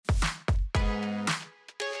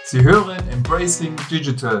Sie hören Embracing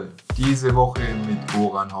Digital, diese Woche mit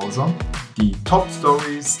Goran Hauser, die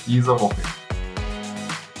Top-Stories dieser Woche.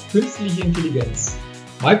 Künstliche Intelligenz.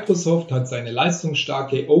 Microsoft hat seine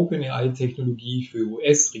leistungsstarke OpenAI-Technologie für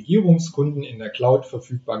US-Regierungskunden in der Cloud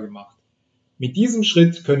verfügbar gemacht. Mit diesem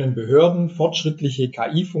Schritt können Behörden fortschrittliche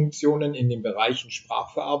KI-Funktionen in den Bereichen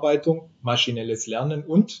Sprachverarbeitung, maschinelles Lernen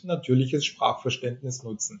und natürliches Sprachverständnis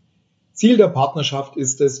nutzen. Ziel der Partnerschaft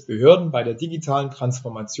ist es, Behörden bei der digitalen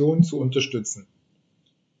Transformation zu unterstützen.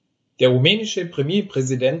 Der rumänische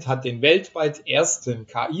Premierpräsident hat den weltweit ersten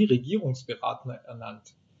KI-Regierungsberater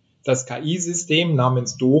ernannt. Das KI-System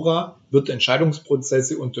namens Dora wird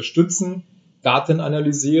Entscheidungsprozesse unterstützen, Daten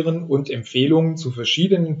analysieren und Empfehlungen zu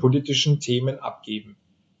verschiedenen politischen Themen abgeben.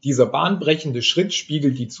 Dieser bahnbrechende Schritt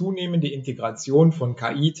spiegelt die zunehmende Integration von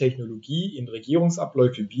KI-Technologie in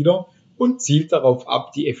Regierungsabläufe wider und zielt darauf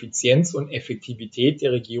ab, die Effizienz und Effektivität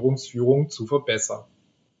der Regierungsführung zu verbessern.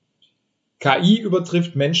 KI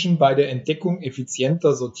übertrifft Menschen bei der Entdeckung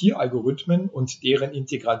effizienter Sortieralgorithmen und deren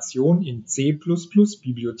Integration in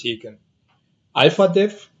C++-Bibliotheken.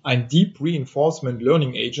 AlphaDev, ein Deep Reinforcement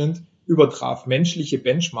Learning Agent, übertraf menschliche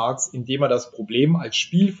Benchmarks, indem er das Problem als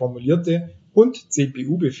Spiel formulierte und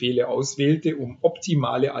CPU-Befehle auswählte, um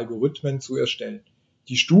optimale Algorithmen zu erstellen.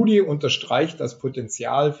 Die Studie unterstreicht das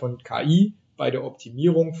Potenzial von KI bei der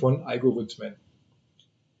Optimierung von Algorithmen.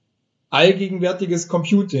 Allgegenwärtiges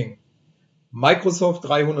Computing. Microsoft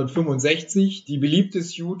 365, die beliebte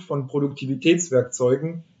Suite von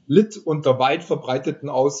Produktivitätswerkzeugen, litt unter weit verbreiteten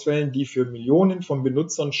Ausfällen, die für Millionen von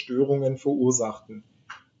Benutzern Störungen verursachten.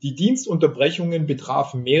 Die Dienstunterbrechungen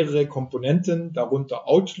betrafen mehrere Komponenten, darunter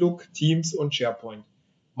Outlook, Teams und SharePoint.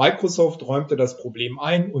 Microsoft räumte das Problem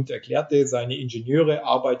ein und erklärte, seine Ingenieure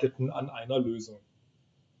arbeiteten an einer Lösung.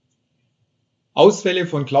 Ausfälle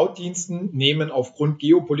von Cloud-Diensten nehmen aufgrund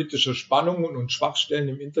geopolitischer Spannungen und Schwachstellen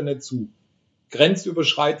im Internet zu.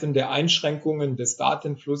 Grenzüberschreitende Einschränkungen des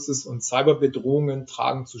Datenflusses und Cyberbedrohungen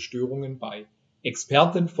tragen zu Störungen bei.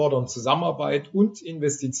 Experten fordern Zusammenarbeit und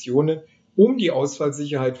Investitionen, um die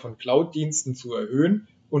Ausfallsicherheit von Cloud-Diensten zu erhöhen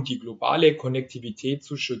und die globale Konnektivität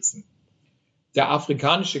zu schützen. Der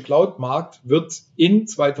afrikanische Cloud-Markt wird in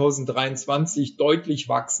 2023 deutlich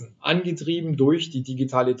wachsen, angetrieben durch die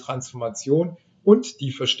digitale Transformation und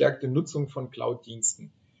die verstärkte Nutzung von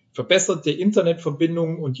Cloud-Diensten. Verbesserte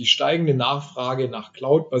Internetverbindungen und die steigende Nachfrage nach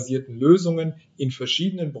Cloud-basierten Lösungen in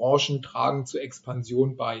verschiedenen Branchen tragen zur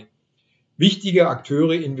Expansion bei. Wichtige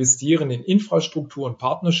Akteure investieren in Infrastruktur und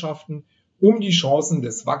Partnerschaften, um die Chancen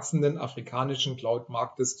des wachsenden afrikanischen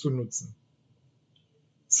Cloud-Marktes zu nutzen.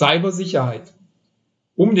 Cybersicherheit.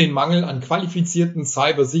 Um den Mangel an qualifizierten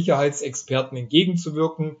Cybersicherheitsexperten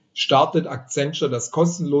entgegenzuwirken, startet Accenture das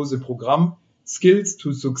kostenlose Programm Skills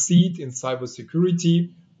to Succeed in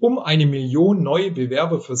Cybersecurity, um 1 Million neue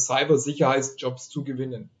Bewerber für Cybersicherheitsjobs zu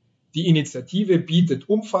gewinnen. Die Initiative bietet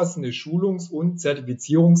umfassende Schulungs- und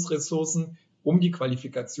Zertifizierungsressourcen, um die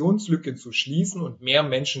Qualifikationslücke zu schließen und mehr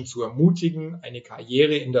Menschen zu ermutigen, eine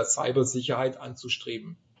Karriere in der Cybersicherheit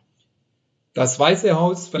anzustreben. Das Weiße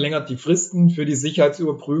Haus verlängert die Fristen für die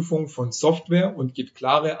Sicherheitsüberprüfung von Software und gibt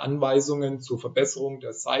klare Anweisungen zur Verbesserung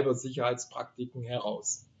der Cybersicherheitspraktiken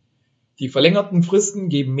heraus. Die verlängerten Fristen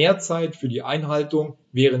geben mehr Zeit für die Einhaltung,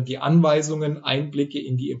 während die Anweisungen Einblicke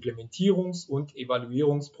in die Implementierungs- und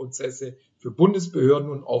Evaluierungsprozesse für Bundesbehörden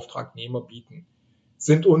und Auftragnehmer bieten.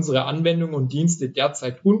 Sind unsere Anwendungen und Dienste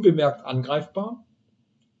derzeit unbemerkt angreifbar?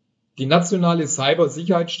 Die nationale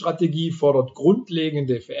Cybersicherheitsstrategie fordert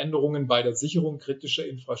grundlegende Veränderungen bei der Sicherung kritischer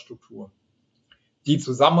Infrastruktur. Die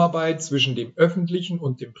Zusammenarbeit zwischen dem öffentlichen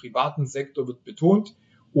und dem privaten Sektor wird betont,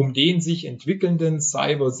 um den sich entwickelnden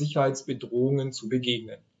Cybersicherheitsbedrohungen zu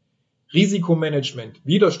begegnen. Risikomanagement,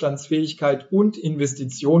 Widerstandsfähigkeit und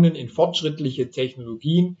Investitionen in fortschrittliche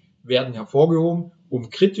Technologien werden hervorgehoben, um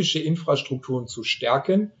kritische Infrastrukturen zu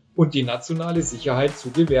stärken und die nationale Sicherheit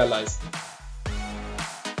zu gewährleisten.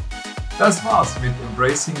 Das war's mit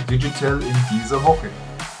Embracing Digital in dieser Woche.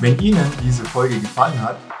 Wenn Ihnen diese Folge gefallen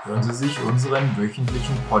hat, hören Sie sich unseren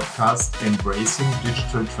wöchentlichen Podcast Embracing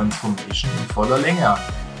Digital Transformation in voller Länge an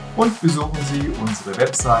und besuchen Sie unsere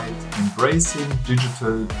Website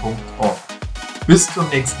embracingdigital.org. Bis zum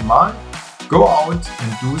nächsten Mal. Go out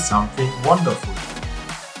and do something wonderful.